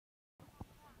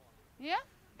Yeah,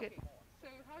 good. Okay. So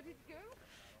how did it go?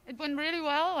 It went really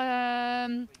well.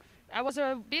 I was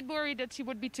a bit worried that she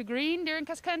would be too green during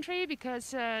cross country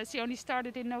because she only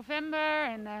started in November,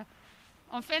 and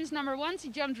on fence number 1 she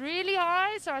jumped really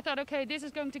high. So I thought, okay, this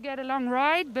is going to get a long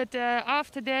ride. But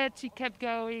after that she kept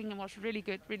going and was really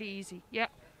good, really easy. Yeah.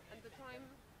 And the time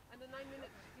and the 9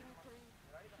 minutes didn't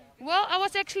come. Well, I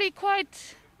was actually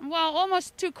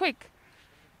almost too quick.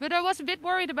 But I was a bit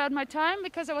worried about my time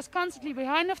because I was constantly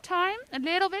behind of time, a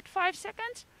little bit, 5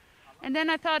 seconds. And then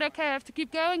I thought, okay, I have to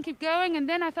keep going. And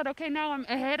then I thought, okay, now I'm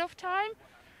ahead of time.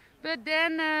 But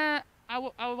then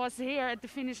I was here at the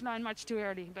finish line much too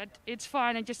early. But it's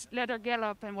fine. I just let her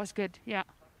gallop and was good. Yeah.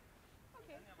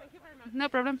 Okay, thank you very much. No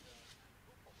problem.